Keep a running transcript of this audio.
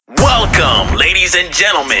Welcome, ladies and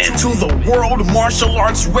gentlemen, to the World Martial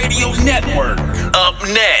Arts Radio Network. Up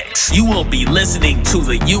next, you will be listening to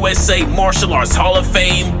the USA Martial Arts Hall of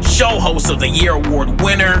Fame Show Host of the Year Award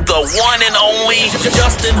winner, the one and only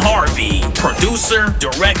Justin Harvey, producer,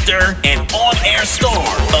 director, and on-air star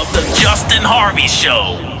of The Justin Harvey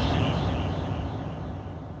Show.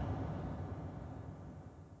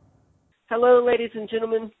 Hello, ladies and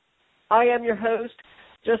gentlemen. I am your host,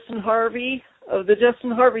 Justin Harvey of The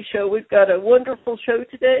Justin Harvey Show. We've got a wonderful show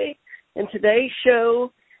today, and today's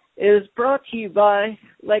show is brought to you by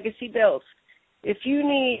Legacy Belts. If you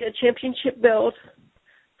need a championship belt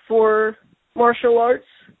for martial arts,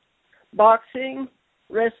 boxing,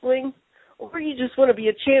 wrestling, or you just want to be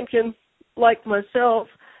a champion like myself,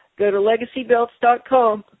 go to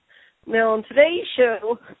LegacyBelts.com. Now, on today's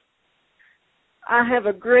show, I have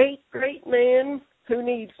a great man who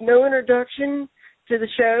needs no introduction to the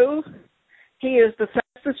show. He is the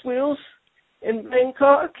fastest wheels in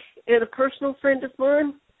Bangkok and a personal friend of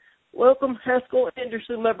mine. Welcome, Haskell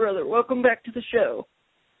Anderson, my brother. Welcome back to the show.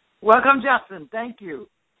 Welcome, Justin. Thank you.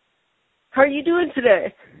 How are you doing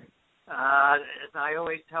today? As I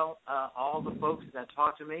always tell all the folks that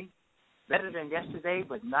talk to me, better than yesterday,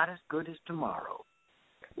 but not as good as tomorrow.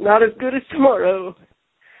 Not as good as tomorrow.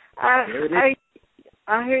 I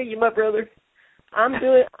hear you, my brother. I'm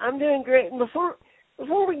doing great. And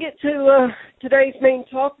before we get to today's main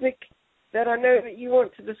topic that I know that you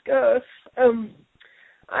want to discuss,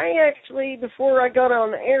 I actually, before I got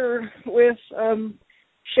on air with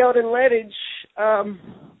Sheldon Lettich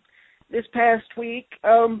this past week,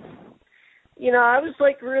 I was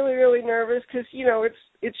like really nervous because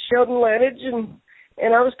it's Sheldon Lettich,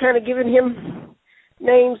 and I was kind of giving him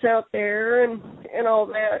names out there and all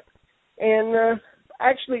that, and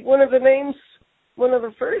actually one of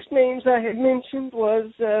the first names I had mentioned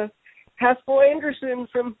was Haskell Anderson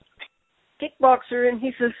from Kickboxer, and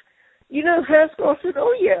he says, "You know Haskell?" I said,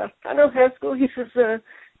 "Oh yeah, I know Haskell." He says,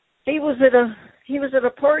 he was at a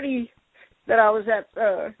party that I was at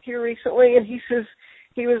here recently, and he says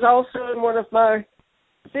he was also in one of my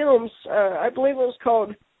films. I believe it was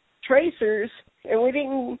called Tracers, and we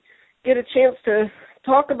didn't get a chance to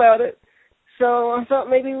talk about it. So I thought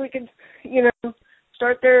maybe we could,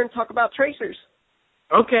 start there and talk about Tracers.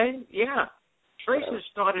 Okay, yeah. Tracers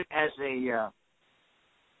started as a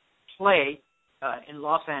play in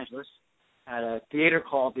Los Angeles at a theater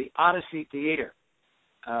called the Odyssey Theater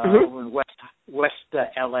over in West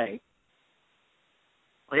L.A.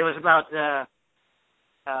 It was about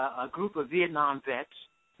a group of Vietnam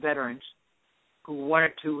veterans who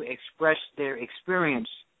wanted to express their experience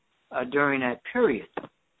during that period.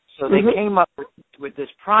 So they came up with this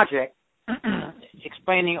project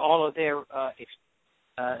explaining all of their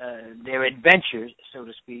adventures, so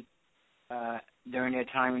to speak, during their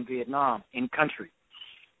time in Vietnam, in country.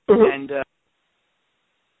 And it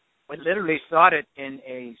literally started in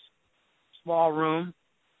a small room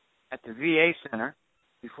at the VA Center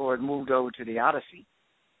before it moved over to the Odyssey.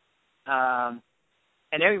 And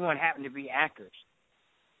everyone happened to be actors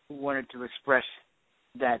who wanted to express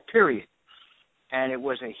that period. And it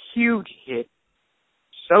was a huge hit,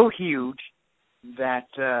 so huge that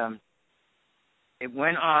it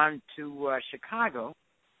went on to Chicago.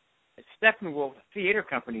 The Steppenwolf Theater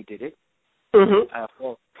Company did it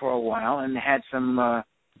for a while, and had some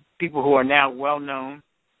people who are now well known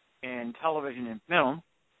in television and film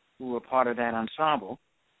who were part of that ensemble.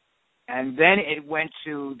 And then it went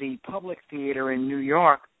to the Public Theater in New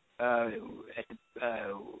York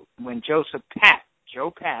when Joe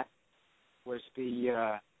Papp was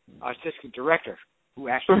the artistic director who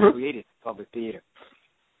actually created the Public Theater.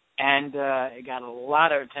 And it got a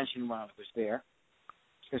lot of attention while it was there.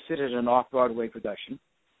 It's considered an off-Broadway production.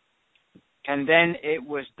 And then it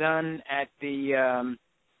was done at the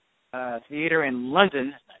theater in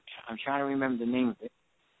London. I'm trying to remember the name of it.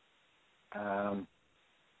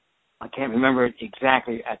 I can't remember it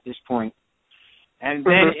exactly at this point. And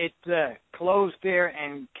then it closed there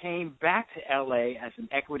and came back to L.A. as an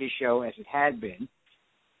equity show, as it had been,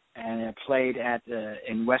 and it played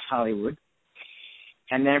in West Hollywood.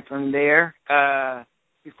 And then from there,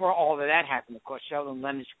 before all of that happened, of course, Sheldon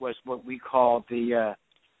Lettich was what we call the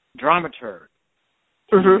dramaturg.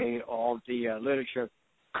 He made all the literature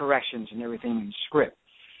corrections and everything in script.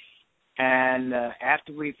 And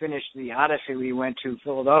after we finished the Odyssey, we went to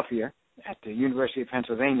Philadelphia at the University of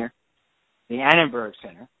Pennsylvania, the Annenberg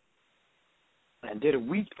Center, and did a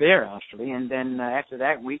week there, actually. And then after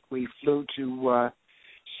that week, we flew to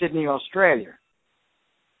Sydney, Australia,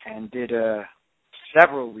 and did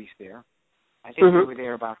several weeks there. I think we were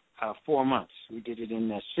there about 4 months. We did it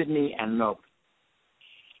in Sydney and Melbourne.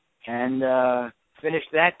 and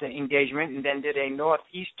finished that engagement, and then did a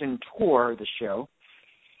northeastern tour of the show.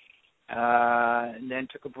 And then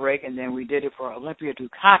took a break, and then we did it for Olympia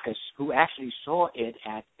Dukakis, who actually saw it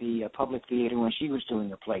at the Public Theater when she was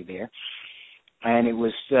doing a play there. And it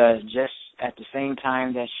was just at the same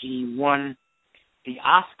time that she won the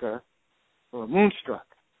Oscar for Moonstruck.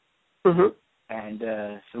 Mm-hmm. And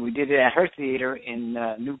so we did it at her theater in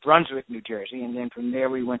New Brunswick, New Jersey, and then from there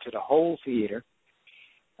we went to the Whole Theater,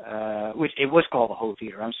 which it was called the Whole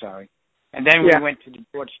Theater, I'm sorry. And then we went to the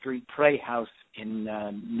Broad Street Playhouse in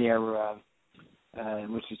near,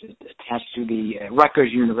 which is attached to the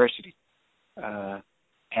Rutgers University.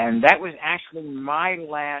 And that was actually my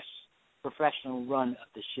last professional run of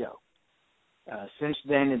the show. Since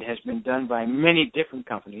then, it has been done by many different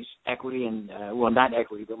companies, Equity and, well, not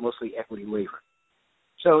Equity, but mostly Equity Waiver.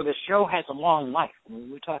 So the show has a long life.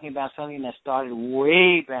 We're talking about something that started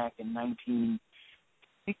way back in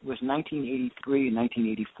 1983 and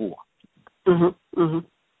 1984. Mm-hmm. Mm-hmm.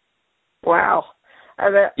 Wow.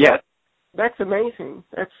 That's amazing.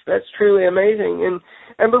 That's truly amazing.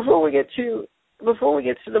 And before we get to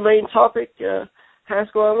the main topic,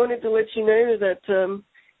 Haskell, I wanted to let you know that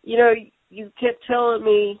you kept telling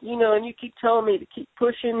me, and you keep telling me to keep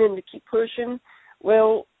pushing and to keep pushing.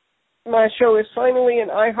 Well, my show is finally in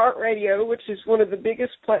iHeartRadio, which is one of the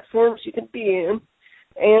biggest platforms you can be in,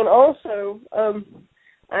 and also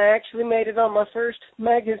I actually made it on my first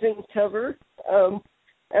magazine cover. And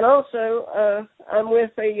also, I'm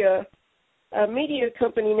with a media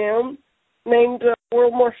company now named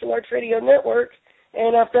World Martial Arts Radio Network,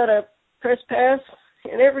 and I've got a press pass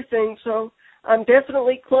and everything, so I'm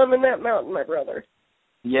definitely climbing that mountain, my brother.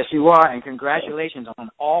 Yes, you are, and congratulations on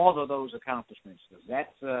all of those accomplishments.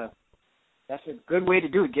 That's a good way to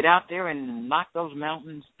do it. Get out there and knock those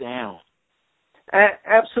mountains down.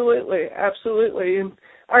 Absolutely, absolutely. And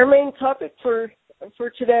our main topic for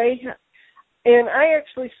today, and I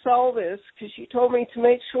actually saw this because you told me to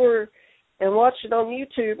make sure and watch it on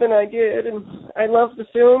YouTube, and I did, and I love the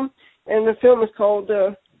film, and the film is called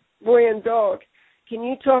Boy and Dog. Can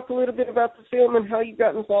you talk a little bit about the film and how you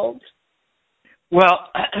got involved? Well,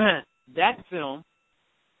 that film,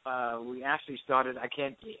 we actually started, I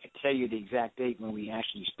can't tell you the exact date when we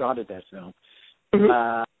actually started that film.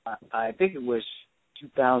 Mm-hmm. I think it was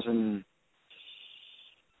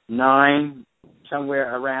 2009,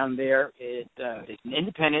 somewhere around there. It's an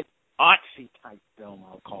independent, artsy type film,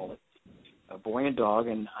 I'll call it, A Boy and Dog.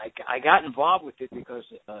 And I got involved with it because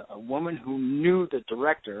a woman who knew the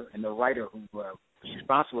director and the writer who was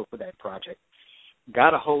responsible for that project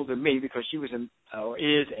got a hold of me because she was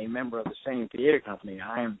is a member of the same theater company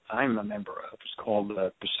I'm a member of. It's called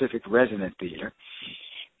Pacific Resonant Theater.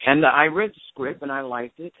 And I read the script, and I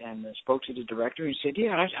liked it, and spoke to the director and said,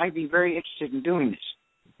 yeah, I'd be very interested in doing this.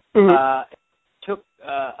 Mm-hmm. It took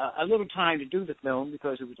a little time to do the film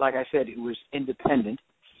because, it was, like I said, it was independent.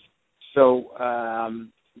 So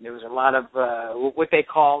there was a lot of what they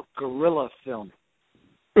call guerrilla filming,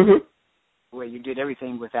 mm-hmm. where you did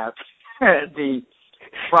everything without the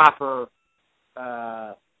proper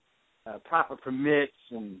permits,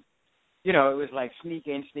 and, it was like sneak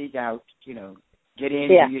in, sneak out, get in,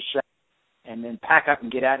 do your shot, and then pack up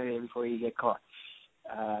and get out of there before you get caught.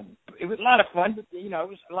 It was a lot of fun, but it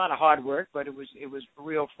was a lot of hard work, but it was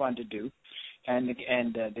real fun to do. And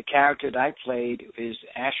the character that I played is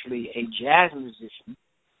actually a jazz musician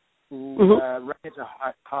who mm-hmm. ran into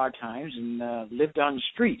hard times and lived on the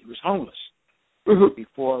street. He was homeless mm-hmm.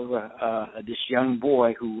 before this young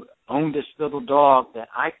boy who owned this little dog that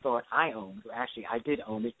I thought I owned. Actually, I did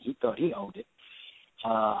own it. He thought he owned it.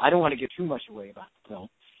 I don't want to give too much away about the film,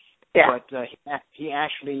 but he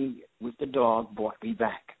actually, with the dog, brought me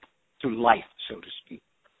back to life, so to speak.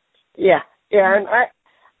 Yeah, and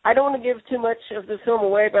I don't want to give too much of the film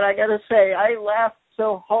away, but I got to say, I laughed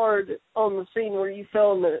so hard on the scene where you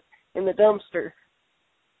fell in the dumpster.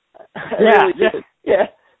 Really did. Yeah.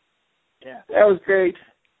 That was great.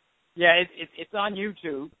 Yeah, it's on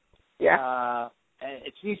YouTube. Yeah.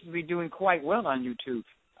 It seems to be doing quite well on YouTube.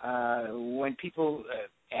 When people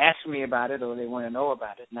ask me about it or they want to know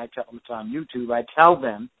about it, and I tell them it's on YouTube, I tell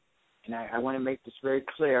them, and I want to make this very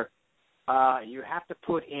clear, you have to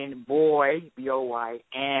put in boy, B-O-Y,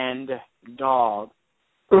 and dog,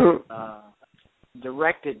 mm-hmm.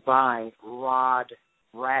 Directed by Rod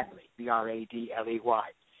Bradley,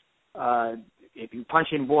 B-R-A-D-L-E-Y. If you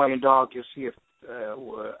punch in boy and dog, you'll see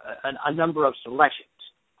a number of selections,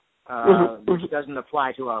 mm-hmm. which doesn't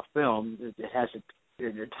apply to our film. It has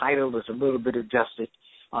the title is a little bit adjusted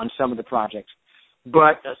on some of the projects.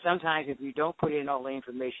 But sometimes if you don't put in all the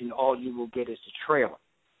information, all you will get is the trailer.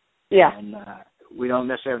 Yeah. And we don't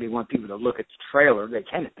necessarily want people to look at the trailer. They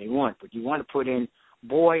can if they want, but you want to put in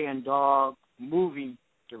Boy and Dog movie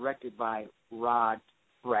directed by Rod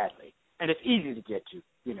Bradley. And it's easy to get to,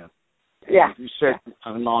 you know. Yeah. If you search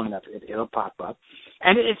long enough, it'll pop up.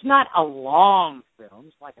 And it's not a long film.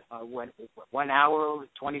 It's like 1 hour,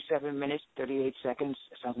 27 minutes, 38 seconds,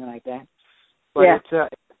 something like that. But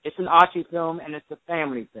it's an artsy film, and it's a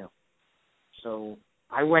family film. So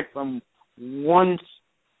I went from one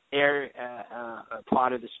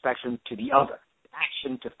part of the spectrum to the other,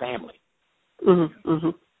 action to family.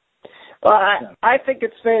 Mm-hmm. Well, I think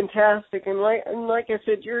it's fantastic, and like I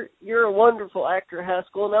said, you're a wonderful actor,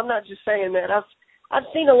 Haskell, and I'm not just saying that. I've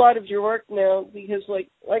seen a lot of your work now because,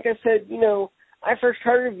 like I said, you know, I first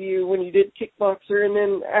heard of you when you did Kickboxer, and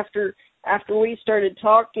then after we started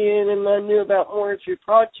talking, and I knew about more of your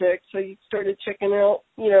projects, so you started checking out,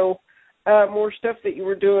 you know, more stuff that you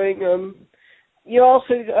were doing. You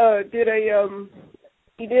also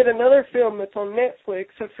you did another film that's on Netflix.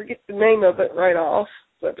 I forget the name of it right off,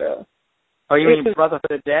 but oh, you mean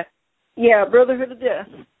Brotherhood of Death? Yeah, Brotherhood of Death.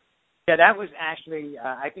 Yeah, that was actually,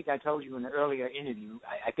 I think I told you in an earlier interview,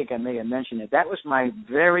 I think I may have mentioned it. That was my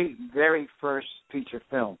very, very first feature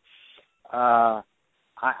film. I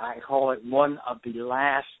call it one of the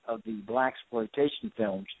last of the blaxploitation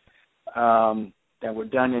films that were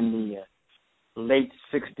done in the late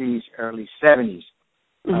 60s, early 70s.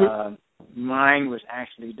 Mm-hmm. Mine was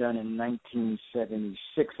actually done in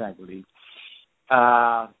 1976, I believe.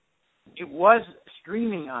 It was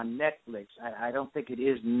streaming on Netflix. I don't think it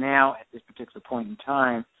is now at this particular point in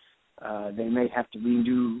time. They may have to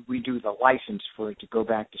redo the license for it to go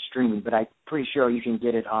back to streaming, but I'm pretty sure you can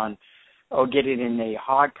get it on, or get it in a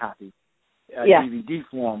hard copy, DVD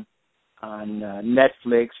form on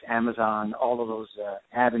Netflix, Amazon, all of those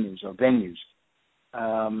avenues or venues.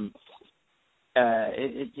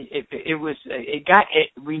 It got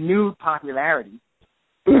renewed popularity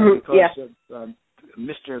because of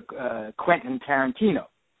Mr. Quentin Tarantino,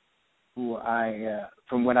 who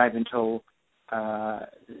from what I've been told,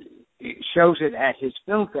 shows it at his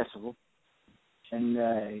film festival,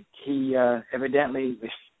 and he evidently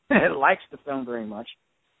likes the film very much,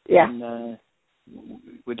 and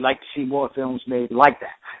would like to see more films made like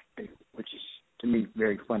that, which is to me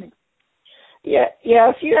very funny. Yeah.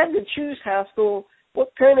 If you had to choose, Haskell,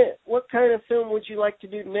 what kind of film would you like to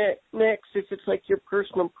do next? If it's like your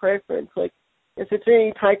personal preference, like if it's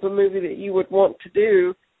any type of movie that you would want to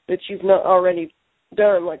do that you've not already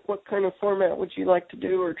done, like what kind of format would you like to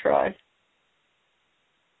do or try?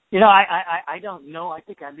 You know, I don't know. I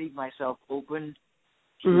think I leave myself open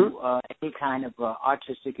to any kind of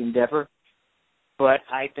artistic endeavor, but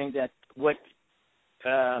I think that what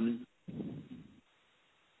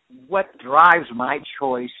drives my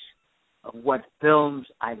choice of what films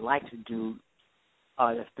I like to do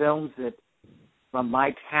are the films that, from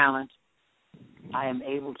my talent, I am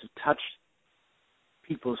able to touch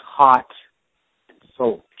people's hearts and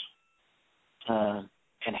souls,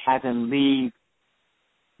 and have them leave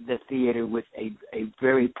the theater with a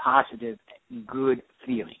very positive, good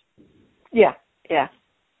feeling. Yeah.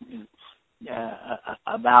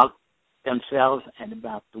 About themselves and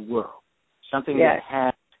about the world. Something that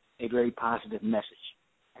has a very positive message.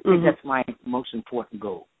 I think that's my most important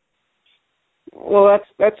goal. Well,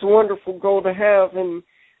 that's a wonderful goal to have, and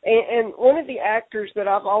one of the actors that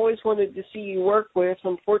I've always wanted to see you work with,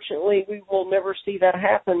 unfortunately, we will never see that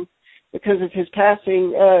happen because of his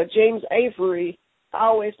passing, James Avery. I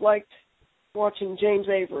always liked watching James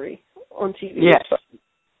Avery on TV. Yes.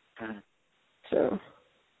 So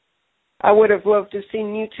I would have loved to have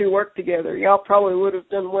seen you two work together. Y'all probably would have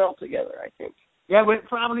done well together, I think. Yeah, we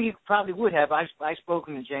probably would have. I've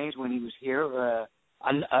spoken to James when he was here a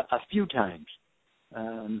few times.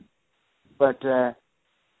 But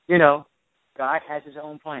you know, God has his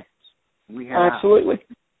own plans. We have absolutely.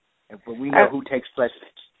 Ours, but we know who takes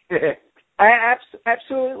precedence.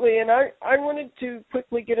 Absolutely. And I wanted to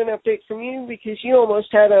quickly get an update from you because you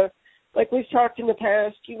almost had like we've talked in the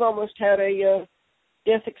past, you've almost had a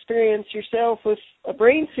death experience yourself with a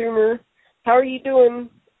brain tumor. How are you doing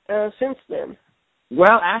since then?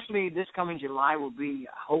 Well, actually, this coming July will be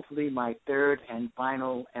hopefully my third and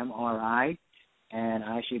final MRI, and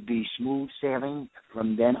I should be smooth sailing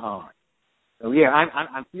from then on. So yeah,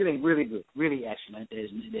 I'm feeling really good, really excellent.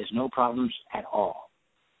 There's no problems at all.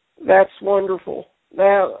 That's wonderful.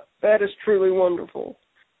 That is truly wonderful.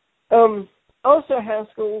 Also,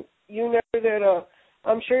 Haskell, you know that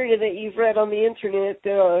I'm sure that you've read on the internet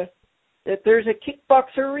that there's a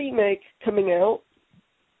Kickboxer remake coming out,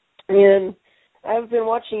 and I've been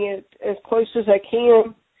watching it as close as I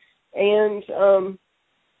can, and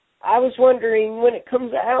I was wondering, when it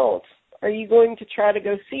comes out, are you going to try to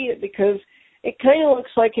go see it? Because it kind of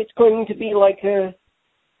looks like it's going to be like a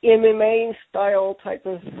MMA style type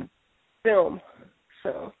of film.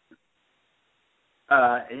 So.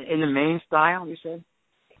 In the main style, you said?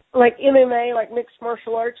 Like MMA, like mixed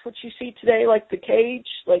martial arts, what you see today, like the cage,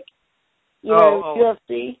 like,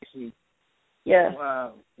 UFC.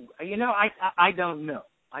 Yeah. I don't know.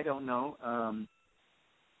 I don't know.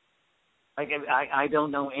 I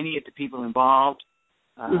don't know any of the people involved.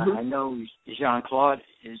 I know Jean-Claude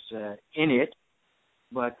is in it,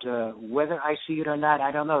 but whether I see it or not,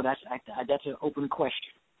 I don't know. That's an open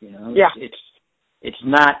question. Yeah. It's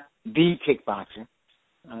not the kickboxer.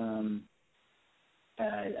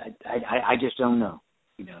 I just don't know.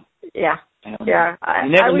 Yeah. I don't know.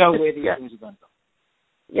 You never know where these things are going to go.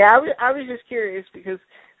 Yeah, I was just curious because,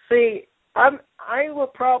 see, I will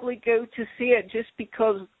probably go to see it just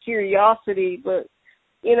because of curiosity, but,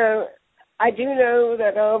 I do know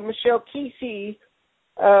that Michelle Kesey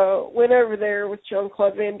went over there with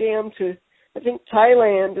Jean-Claude Van Damme to, I think,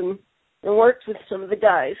 Thailand and worked with some of the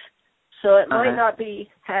guys, so it might not be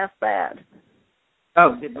half bad.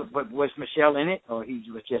 Oh, but was Michelle in it, or he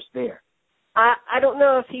was just there? I don't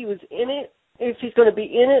know if he was in it, if he's going to be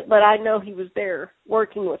in it, but I know he was there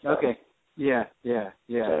working with them. Okay. Yeah.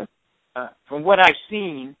 So, from what I've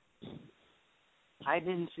seen, I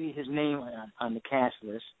didn't see his name on the cast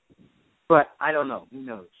list, but I don't know. Who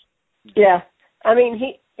knows? Yeah. I mean,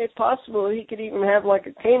 it's possible he could even have like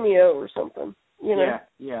a cameo or something, Yeah.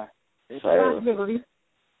 It's a possibility.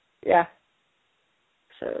 Yeah.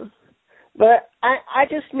 So, but I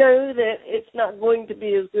just know that it's not going to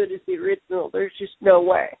be as good as the original. There's just no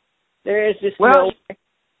way. There is just no way.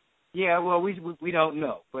 Yeah, well, we don't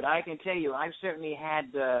know. But I can tell you, I've certainly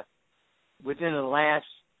had, within the last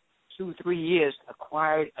 2-3 years,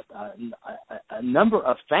 acquired a number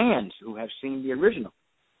of fans who have seen the original.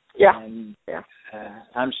 Yeah. And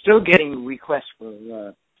I'm still getting requests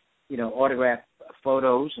for, autograph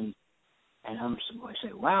photos, and I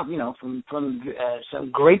say, wow, from some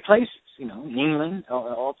great places, England,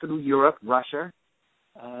 all through Europe, Russia,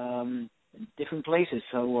 different places.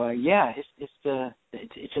 So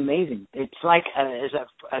it's amazing. It's like as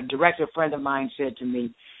a director friend of mine said to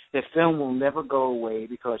me, the film will never go away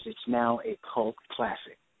because it's now a cult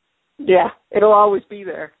classic. Yeah, it'll always be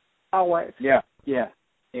there, always. Yeah.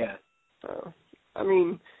 So, I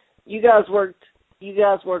mean, you guys worked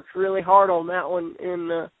really hard on that one,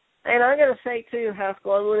 and I gotta say too,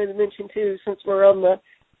 Haskell, I wanted to mention too, since we're on the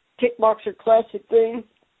Kickboxer Classic thing,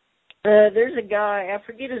 there's a guy, I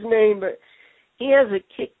forget his name, but he has a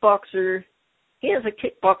kickboxer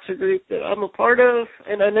group that I'm a part of,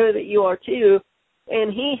 and I know that you are too,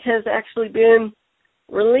 and he has actually been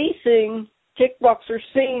releasing kickboxer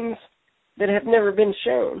scenes that have never been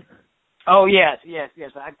shown. Oh, yes,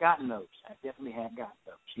 I've gotten those. I definitely have gotten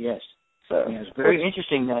those, yes. So it's very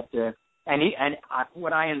interesting that,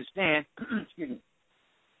 what I understand, excuse me,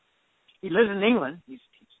 he lives in England,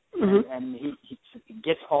 and he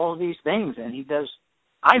gets all these things, and he does.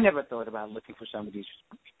 I never thought about looking for some of these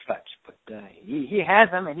cuts, but he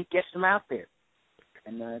has them, and he gets them out there.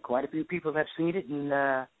 And quite a few people have seen it, and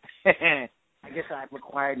I guess I've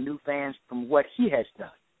acquired new fans from what he has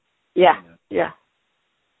done. Yeah.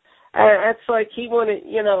 That's like he wanted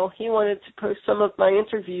to post some of my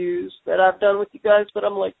interviews that I've done with you guys, but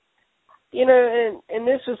I'm like, and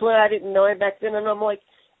this was what I didn't know back then, and I'm like,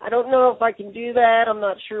 I don't know if I can do that. I'm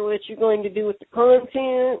not sure what you're going to do with the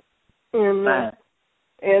content. And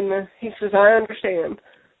he says, I understand.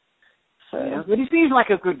 So, but he seems like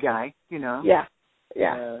a good guy, Yeah.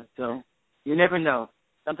 So you never know.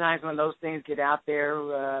 Sometimes when those things get out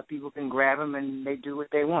there, people can grab them and they do what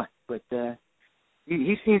they want. But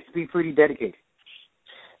he seems to be pretty dedicated.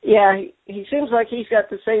 Yeah, he seems like he's got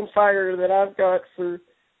the same fire that I've got for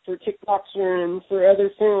Kickboxer and for other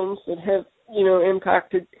films that have,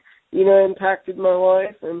 impacted my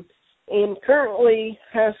life. And currently,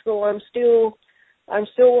 Haskell, I'm still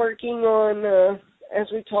working on,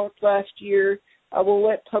 as we talked last year, I will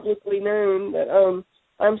let publicly known that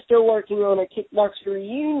I'm still working on a Kickboxer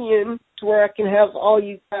reunion to where I can have all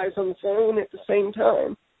you guys on the phone at the same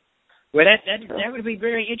time. Well, that would be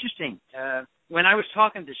very interesting. When I was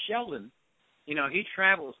talking to Sheldon, he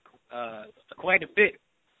travels quite a bit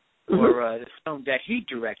for the film that he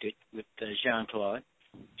directed with Jean-Claude,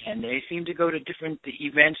 and they seem to go to different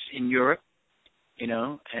events in Europe,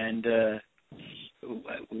 and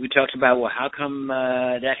we talked about, well, how come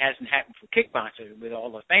that hasn't happened for Kickboxer with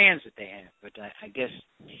all the fans that they have? But I guess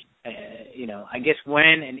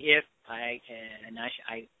when and if I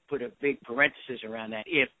put a big parenthesis around that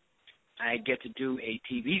if I get to do a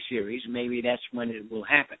TV series, maybe that's when it will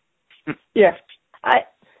happen. Yeah.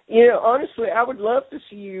 Honestly, I would love to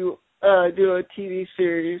see you do a TV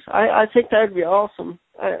series. I think that would be awesome.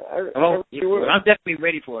 I'm definitely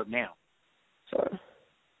ready for it now. So,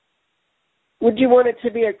 would you want it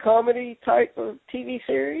to be a comedy type of TV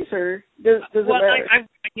series, or does it matter?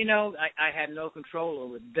 I have no control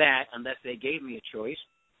over that unless they gave me a choice.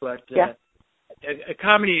 But yeah. A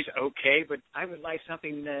comedy is okay, but I would like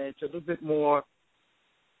something that's a little bit more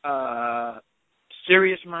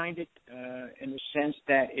serious-minded in the sense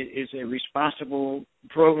that it is a responsible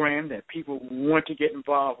program that people want to get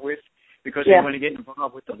involved with because they want to get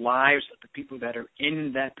involved with the lives of the people that are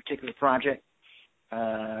in that particular project.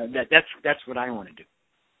 That's what I want to do.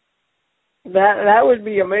 That would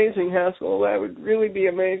be amazing, Haskell. That would really be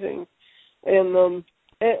amazing. And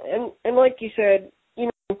like you said,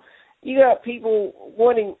 you got people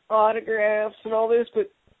wanting autographs and all this, but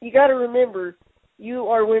you got to remember, you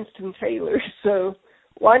are Winston Taylor, so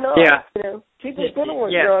why not? Yeah. People's going to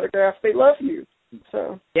want your autograph. They love you.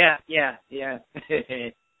 So. Yeah.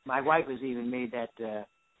 My wife has even made that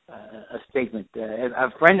a statement. A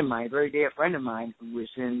friend of mine, a very dear friend of mine, who was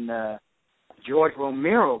in George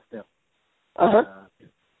Romero film,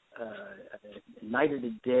 Night of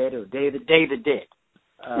the Dead or Day of the Dead.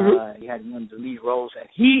 He had one of the lead roles, and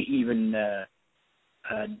he even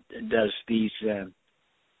does these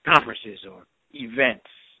conferences or events,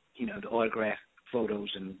 the autograph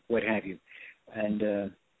photos and what have you, and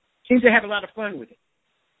seems to have a lot of fun with it.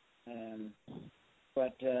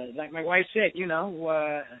 But like my wife said, a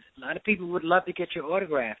lot of people would love to get your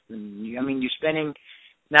autograph, and you're spending,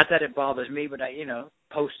 not that it bothers me, but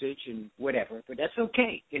postage and whatever, but that's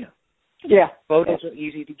okay, Yeah. Photos are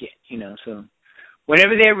easy to get, so.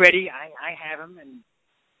 Whenever they're ready, I have them, and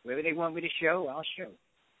wherever they want me to show, I'll show.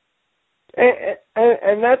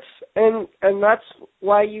 And that's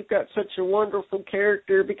why you've got such a wonderful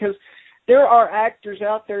character, because there are actors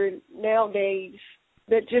out there nowadays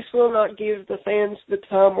that just will not give the fans the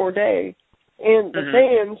time or day, and the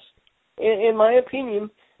fans, in my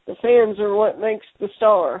opinion, the fans are what makes the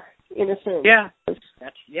star, in a sense. Yeah,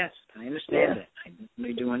 yes, I understand that. I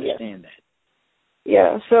really do understand that.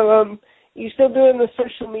 Yeah. So you still doing the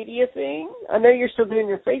social media thing? I know you're still doing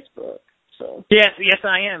your Facebook. So. Yes,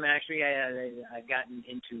 I am actually. I've gotten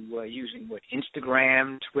into using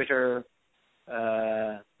Instagram, Twitter.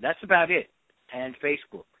 That's about it, and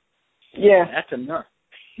Facebook. Yeah, that's enough.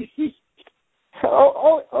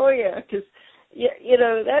 oh yeah, because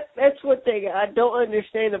that's what I don't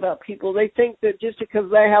understand about people. They think that just because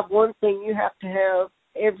they have one thing, you have to have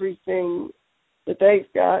everything that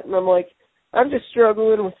they've got, and I'm like, I'm just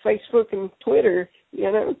struggling with Facebook and Twitter,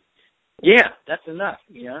 Yeah, that's enough,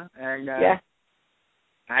 and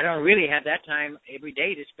I don't really have that time every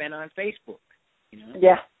day to spend on Facebook,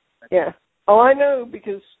 Yeah. Oh, I know,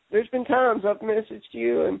 because there's been times I've messaged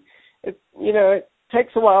you, and it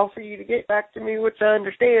takes a while for you to get back to me, which I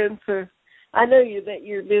understand. So I know that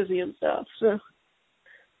you're busy and stuff. So,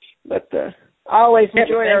 but I always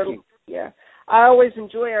enjoy I always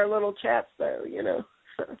enjoy our little chats, though.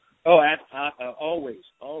 So. Oh, always.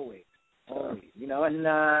 And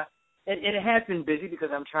it has been busy because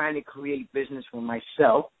I'm trying to create business for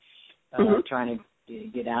myself, trying to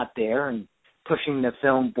get out there and pushing the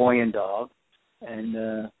film Boy and Dog,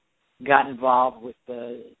 and got involved with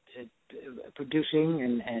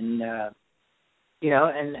producing and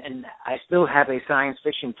I still have a science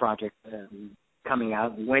fiction project coming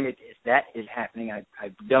out. When that is happening, I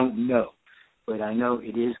don't know, but I know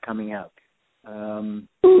it is coming out. Science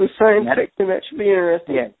fiction, that should be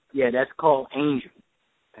interesting. Yeah, that's called Angel,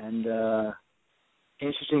 and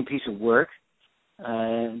interesting piece of work.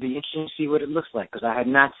 It'd be interesting to see what it looks like, because I have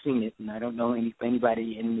not seen it, and I don't know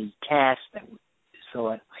anybody in the cast that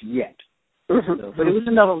saw it yet. So, but it was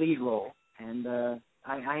another lead role, and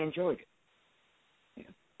I enjoyed it.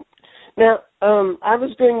 Now, I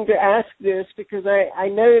was going to ask this because I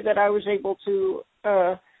know that I was able to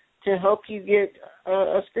help you get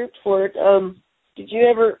a script for it. Did you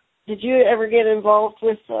ever get involved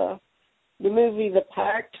with the movie The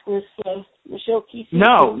Pact with Michelle Keesey?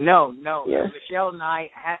 No. Yeah. Michelle and I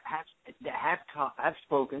have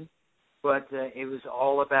spoken, but it was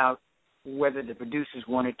all about whether the producers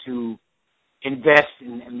wanted to invest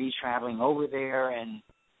in me traveling over there and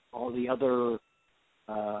all the other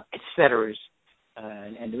et ceteras,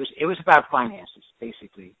 and it was about finances,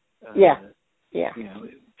 basically. Yeah.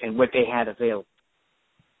 And what they had available.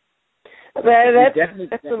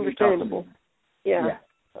 That's understandable. Yeah.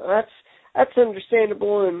 That's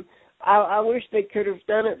understandable, and I wish they could have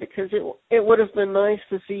done it, because it would have been nice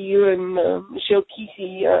to see you and Michelle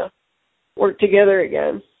Keesey work together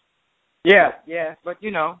again. Yeah. But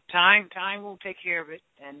time will take care of it,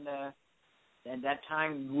 and that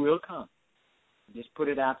time will come. Just put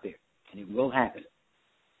it out there, and it will happen.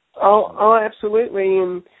 Oh, absolutely.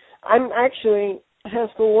 And I'm actually,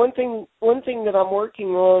 Haskell, one thing that I'm working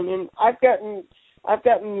on, and I've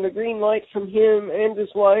gotten the green light from him and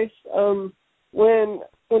his wife. When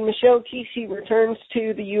Michelle Kesey returns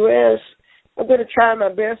to the U.S., I'm going to try my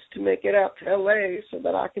best to make it out to L.A. so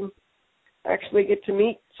that I can actually get to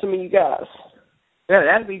meet some of you guys. Yeah,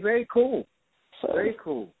 that'd be very cool. So, very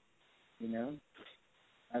cool.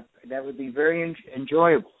 That would be very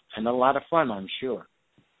enjoyable and a lot of fun, I'm sure.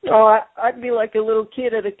 Oh, I'd be like a little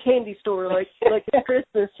kid at a candy store, like at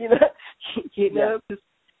Christmas, because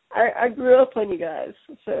I grew up on you guys.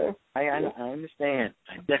 So I understand.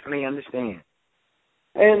 I definitely understand.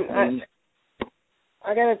 And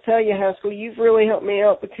I got to tell you, Haskell, you've really helped me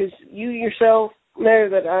out because you yourself know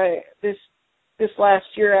that this last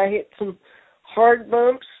year I hit some hard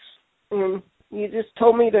bumps, and you just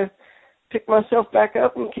told me to pick myself back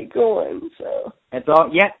up and keep going. So that's all.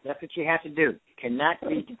 Yeah, that's what you have to do. You cannot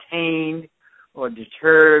be detained or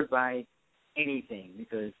deterred by anything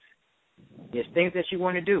because there's things that you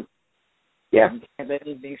want to do. Yeah, you can't let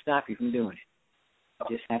anything stop you from doing it.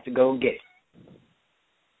 You just have to go and get it.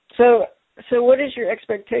 So what is your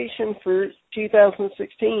expectation for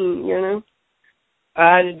 2016?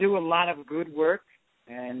 To do a lot of good work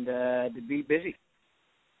and to be busy.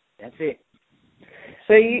 That's it.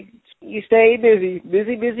 So you stay busy.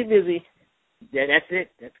 Yeah, that's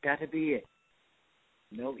it. That's got to be it.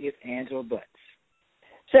 No ifs, ands, or buts.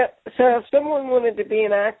 So if someone wanted to be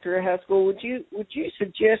an actor, Haskell, would you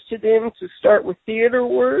suggest to them to start with theater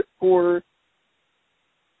work, or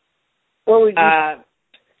what would you?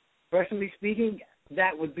 Personally speaking,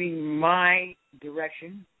 that would be my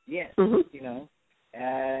direction. Yes, mm-hmm.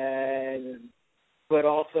 But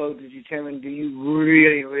also to determine, do you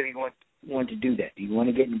really, really want to do that? Do you want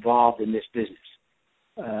to get involved in this business?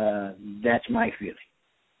 That's my feeling.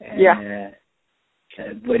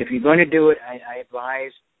 But if you're going to do it, I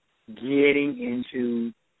advise getting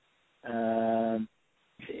into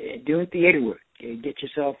doing theater work. Get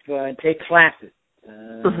yourself, take classes,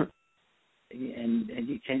 and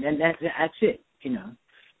that's it.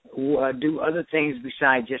 Do other things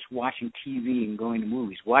besides just watching TV and going to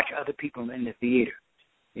movies. Watch other people in the theater.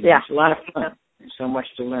 It's a lot of fun. There's so much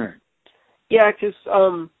to learn. Yeah, because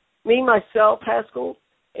me, myself, Haskell,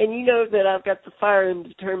 and you know that I've got the fire and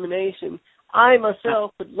determination. I,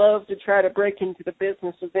 myself, would love to try to break into the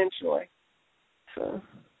business eventually. So.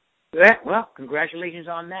 Yeah, well, congratulations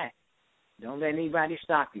on that. Don't let anybody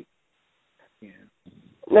stop you.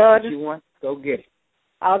 No, if you want, go get it.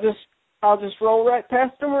 I'll just roll right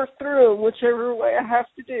past them or through them, whichever way I have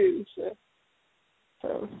to do.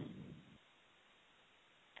 So.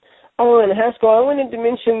 Oh, and Haskell, I wanted to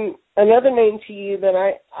mention another name to you that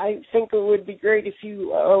I think it would be great if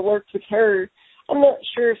you worked with her. I'm not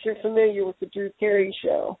sure if you're familiar with the Drew Carey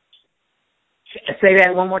Show. Say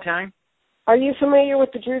that one more time. Are you familiar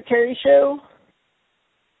with the Drew Carey Show?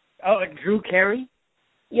 Oh, Drew Carey?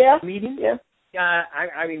 Yeah. Meeting? Yeah.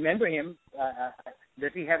 I remember him.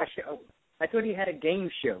 Does he have a show? I thought he had a game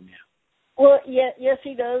show now. Well, yes,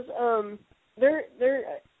 he does. They're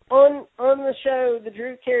on the show, the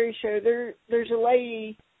Drew Carey Show. There's a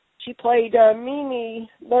lady. She played Mimi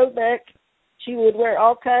Lobeck. She would wear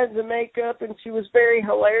all kinds of makeup, and she was very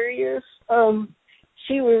hilarious.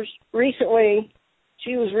 She was recently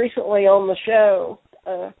on the show.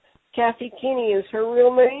 Kathy Kinney is her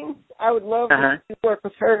real name. I would love to work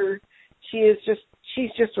with her. She's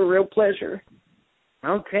just a real pleasure.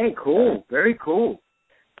 Okay, cool. Very cool.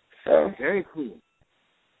 So very cool.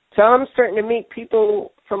 So I'm starting to meet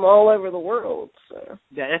people from all over the world. So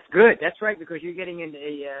that's good. That's right, because you're getting into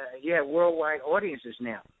worldwide audiences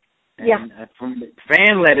now. And, from the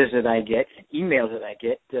fan letters that I get, emails that I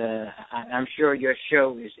get, I'm sure your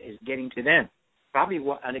show is getting to them. Probably,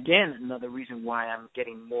 and again, another reason why I'm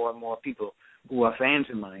getting more and more people who are fans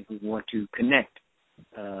of mine who want to connect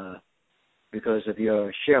because of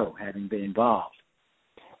your show having been involved.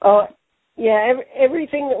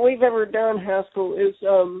 Everything that we've ever done, Haskell,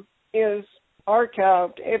 is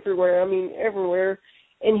archived everywhere. I mean, everywhere.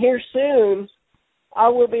 And here soon, I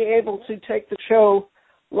will be able to take the show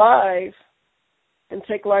live and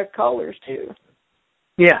take live callers too.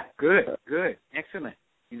 Yeah, good, excellent.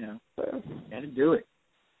 Got to do it.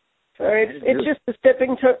 So it's just a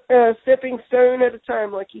stepping stone at a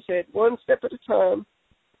time, like you said, one step at a time.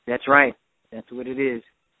 That's right. That's what it is.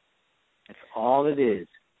 That's all it is.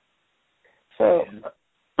 So,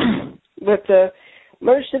 but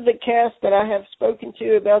most of the cast that I have spoken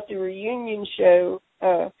to about the reunion show,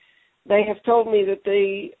 they have told me that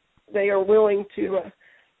they are willing to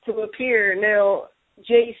appear. Now,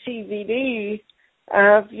 JCVD,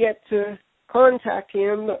 I've yet to contact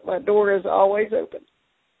him, but my door is always open.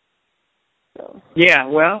 So. Yeah,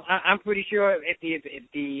 well, I'm pretty sure if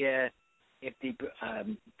the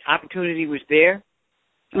opportunity was there,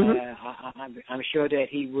 I'm sure that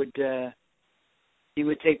he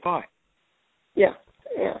would take part. Yeah.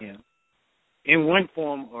 In one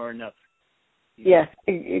form or another. Yeah,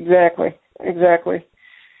 exactly.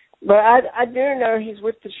 But I do know he's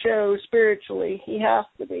with the show spiritually. He has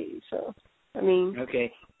to be. So, I mean,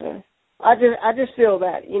 okay. I just feel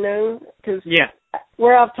that, because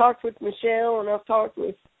where I've talked with Michelle and I've talked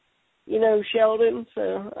with, Sheldon,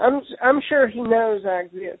 so I'm sure he knows I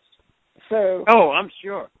exist. So. Oh, I'm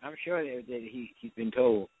sure that he's been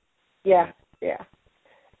told. Yeah.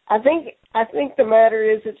 I think the matter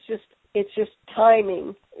is it's just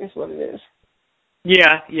timing is what it is.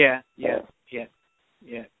 Yeah.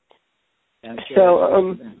 I'm sure. So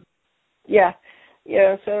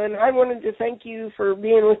So, and I wanted to thank you for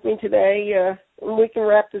being with me today. And we can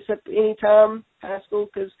wrap this up anytime, Haskell,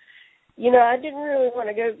 because I didn't really want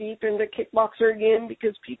to go deep into Kickboxer again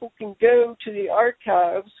because people can go to the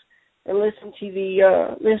archives and listen to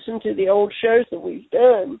the old shows that we've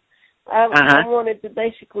done. I wanted to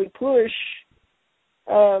basically push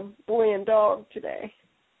Boy and Dog today.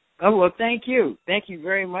 Oh, well, thank you. Thank you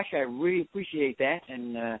very much. I really appreciate that.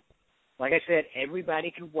 And like I said,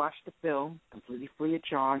 everybody can watch the film completely free of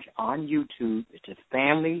charge on YouTube. It's a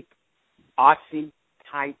family,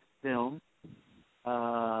 artsy-type film.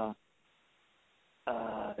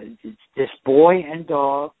 It's this Boy and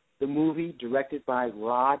Dog, the movie directed by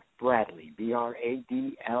Rod Bradley, Bradley.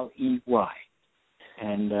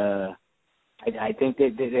 And I think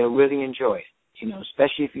that they'll really enjoy it,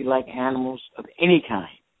 especially if you like animals of any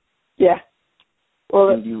kind. Yeah.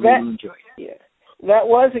 Well, you really enjoy it. Yeah. That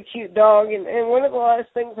was a cute dog. And one of the last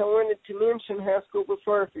things I wanted to mention, Haskell,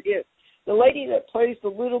 before I forget, the lady that plays the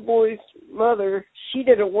little boy's mother, she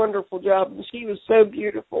did a wonderful job, and she was so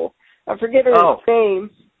beautiful. I forget her name,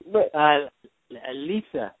 but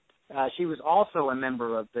Lisa. She was also a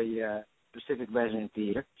member of the Pacific Resident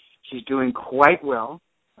Theater. She's doing quite well.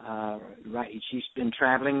 She's been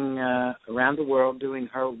traveling around the world doing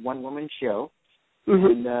her one-woman show.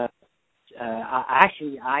 Mm-hmm. And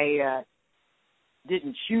I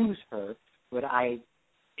didn't choose her, but I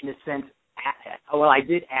did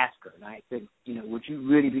ask her, and I said, would you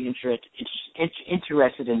really be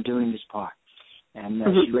interested in doing this part? And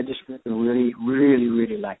she read the script and really, really,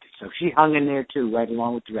 really liked it. So she hung in there too, right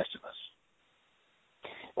along with the rest of us.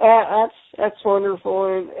 That's wonderful,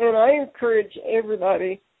 and I encourage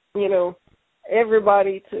everybody, to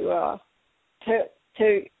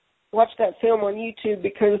watch that film on YouTube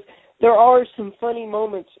because there are some funny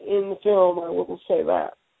moments in the film. I will say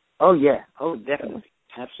that. Oh yeah. Oh, definitely.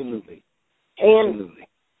 Absolutely. Absolutely.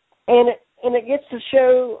 And it gets to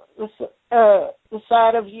show the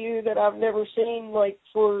side of you that I've never seen. Like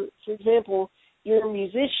for example, you're a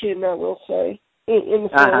musician. I will say in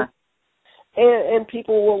the film. And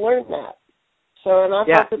people will learn that. So, and I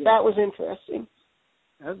thought that was interesting.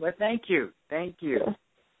 Oh, well, thank you. Thank you. Yeah.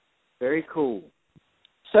 Very cool.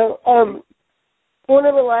 So, one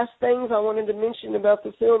of the last things I wanted to mention about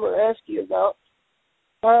the film or ask you about,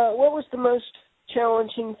 what was the most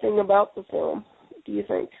challenging thing about the film, do you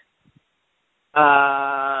think?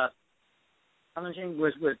 Challenging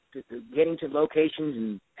was getting to locations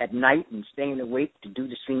and at night and staying awake to do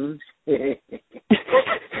the scenes.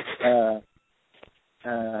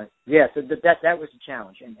 So that was a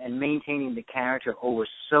challenge, and maintaining the character over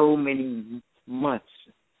so many months,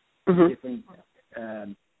 different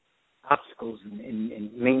obstacles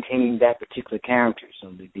in maintaining that particular character.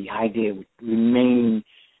 So the idea would remain,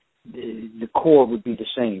 the core would be the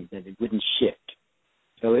same, that it wouldn't shift.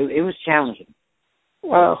 So it was challenging.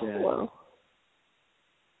 Wow. Wow.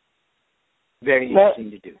 Very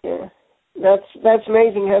interesting to do. Yeah. That's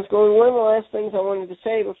amazing, Haskell. And one of the last things I wanted to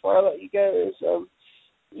say before I let you go is,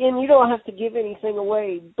 and you don't have to give anything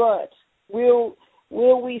away, but will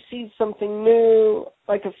we see something new,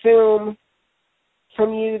 like a film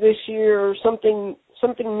from you this year, or something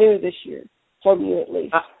new this year from you at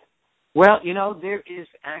least? Well, there is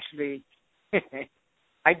actually,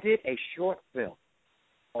 I did a short film.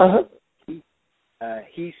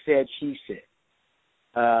 He Said, She Said.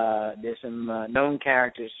 There's some known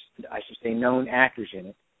characters, I should say known actors in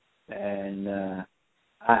it, and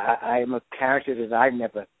I'm a character that I've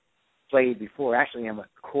never played before. Actually, I'm a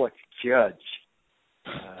court judge.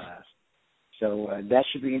 So that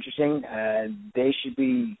should be interesting. They should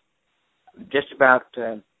be just about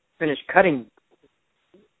finished cutting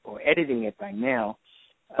or editing it by now.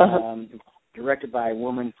 Directed by a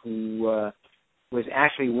woman who was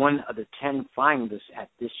actually one of the 10 finalists at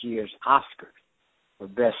this year's Oscar for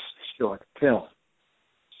Best Short Film.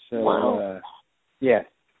 So, wow. Yeah,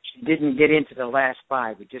 she didn't get into the last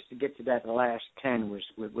 5, but just to get to that last 10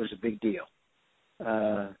 was a big deal.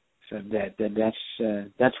 So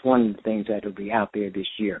that's one of the things that will be out there this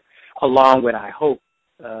year, along with, I hope,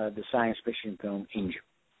 the science fiction film Angel.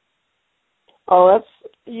 Oh, that's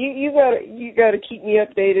you got to keep me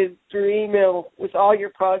updated through email with all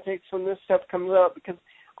your projects when this stuff comes up, because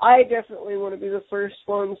I definitely want to be the first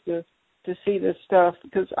ones to see this stuff,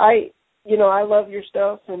 because I love your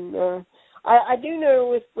stuff, and I do know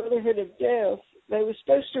with Brotherhood of Death they were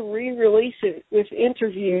supposed to re-release it with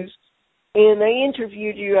interviews, and they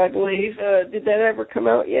interviewed you, I believe. Did that ever come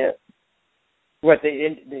out yet? What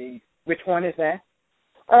the which one is that?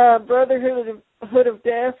 Brotherhood of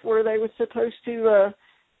Death, where they were supposed to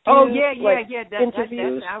interviews. That's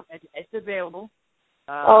out. It's available.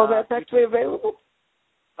 That's actually available?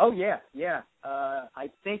 Oh, yeah. I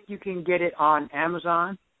think you can get it on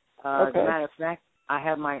Amazon. As a matter of fact, I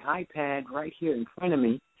have my iPad right here in front of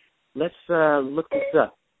me. Let's look this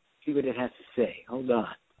up, see what it has to say. Hold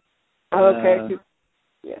on. Okay.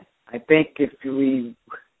 Yeah. I think if we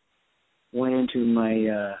went into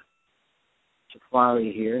my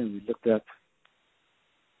Safari here and we looked up,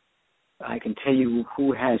 I can tell you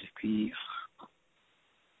who has the.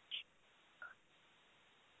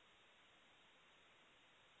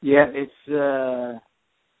 Yeah, it's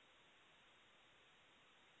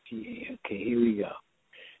okay, here we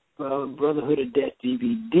go. Brotherhood of Death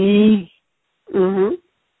DVD. Mhm.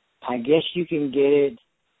 I guess you can get it.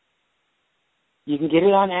 You can get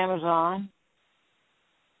it on Amazon.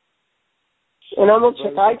 And I'm going to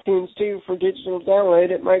check iTunes, too, for digital download.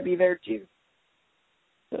 It might be there, too.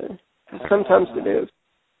 So, sometimes it is.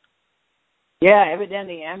 Yeah,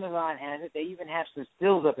 evidently Amazon has it. They even have some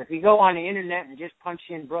stills up. If you go on the Internet and just punch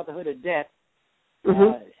in Brotherhood of Death,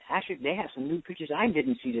 actually they have some new pictures I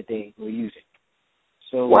didn't see that they were using.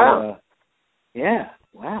 So, wow.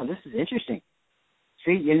 Wow, this is interesting.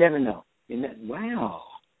 See, you never know. Wow.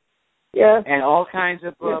 Yeah. And all kinds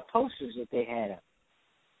of posters that they had up.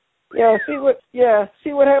 Yeah, see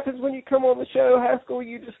what happens when you come on the show, Haskell.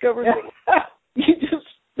 You discover things you just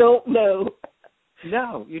don't know.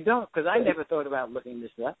 No, you don't, because I never thought about looking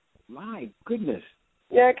this up. My goodness.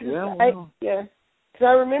 Yeah, because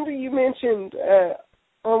I remember you mentioned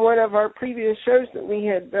on one of our previous shows that we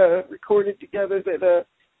had recorded together that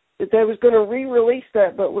they was going to re-release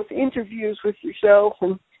that, but with interviews with yourself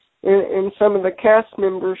and some of the cast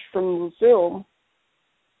members from the film.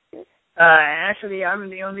 Actually, I'm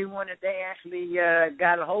the only one that they actually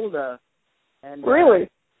got a hold of. And, really?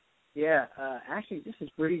 Actually, this is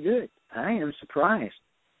pretty good. I am surprised.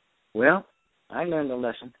 Well, I learned a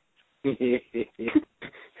lesson. Let me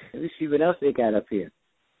see what else they got up here.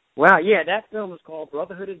 Well, yeah, that film is called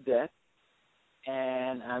Brotherhood of Death,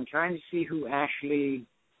 and I'm trying to see who actually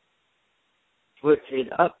put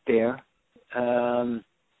it up there. The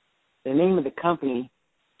name of the company,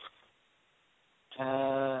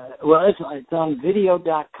 it's on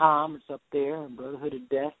video.com. It's up there, Brotherhood of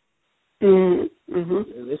Death.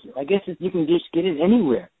 Mm-hmm. I guess you can just get it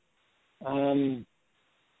anywhere.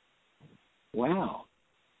 Wow.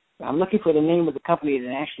 I'm looking for the name of the company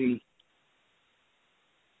that actually,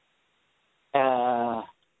 I'm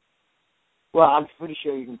pretty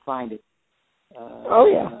sure you can find it.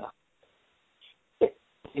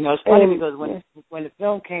 It's funny because when the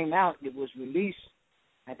film came out, it was released,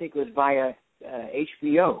 I think it was via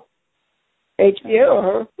HBO. HBO,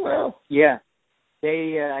 huh? Wow. Yeah.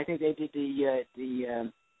 I think they did the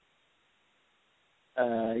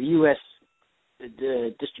U.S.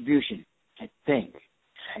 the distribution, I think.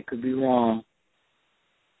 I could be wrong.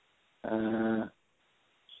 But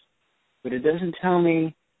it doesn't tell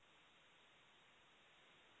me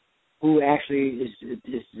who actually is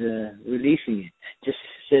releasing it. It just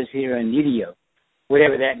says here on video,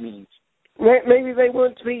 whatever that means. Maybe they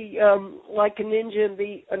want to be like a ninja and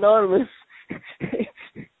be anonymous.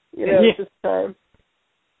 This time.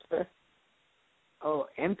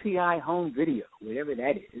 MPI Home Video, whatever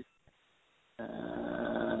that is.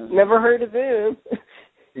 Never heard of them.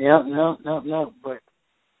 Yeah, no, but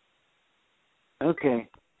okay.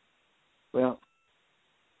 Well,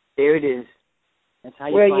 there it is. That's how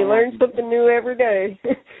you find you learn something new every day.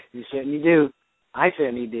 You certainly do. I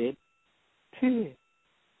certainly did.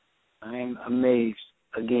 I'm amazed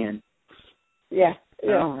again. Yeah.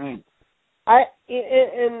 All right.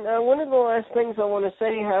 One of the last things I want to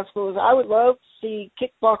say, Haskell, is I would love to see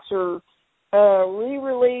Kickboxer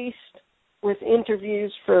re-released with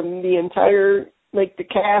interviews from the entire, like the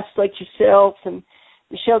cast, like yourself and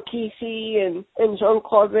Michelle Kesey and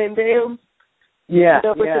Jean-Claude Van Damme. Yeah,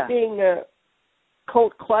 with it being a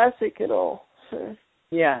cult classic and all. So.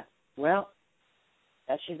 Yeah, well,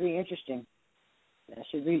 that should be interesting.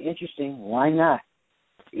 Why not?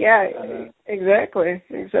 Yeah, exactly.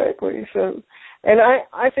 So, and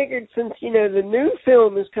I figured since, the new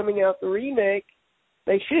film is coming out, the remake,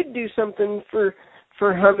 they should do something for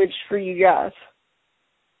homage for you guys.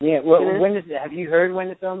 Yeah, well, have you heard when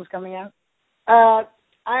the film is coming out?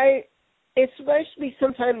 It's supposed to be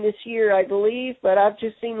sometime this year, I believe, but I've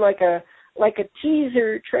just seen like a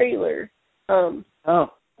teaser trailer.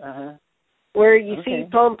 Where you see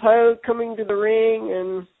Tom Poe coming to the ring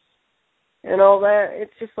and all that.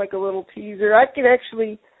 It's just like a little teaser. I can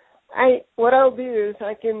actually, what I'll do is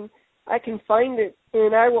I can find it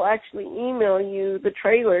and I will actually email you the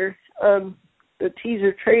trailer, the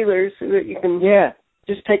teaser trailer, so that you can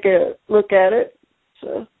just take a look at it.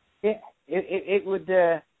 So it would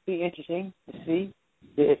be interesting to see.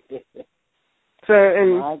 So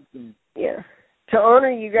to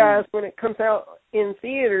honor you guys when it comes out in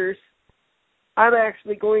theaters, I'm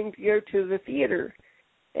actually going to go to the theater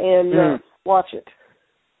and watch it.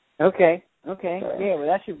 Okay. Yeah, well,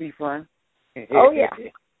 that should be fun. Oh, yeah.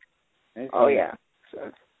 So,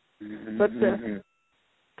 but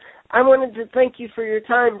I wanted to thank you for your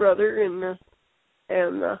time, brother, and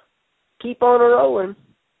keep on rolling.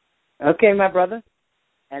 Okay, my brother.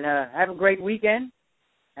 And have a great weekend,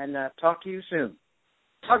 and talk to you soon.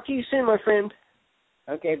 Talk to you soon, my friend.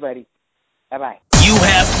 Okay, buddy. Bye-bye. You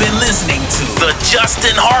have been listening to The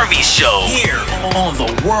Justin Harvey Show here on the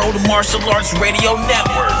World Martial Arts Radio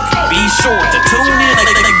Network. Be sure to tune in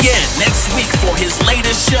again next week for his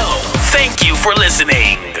latest show. Thank you for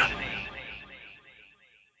listening.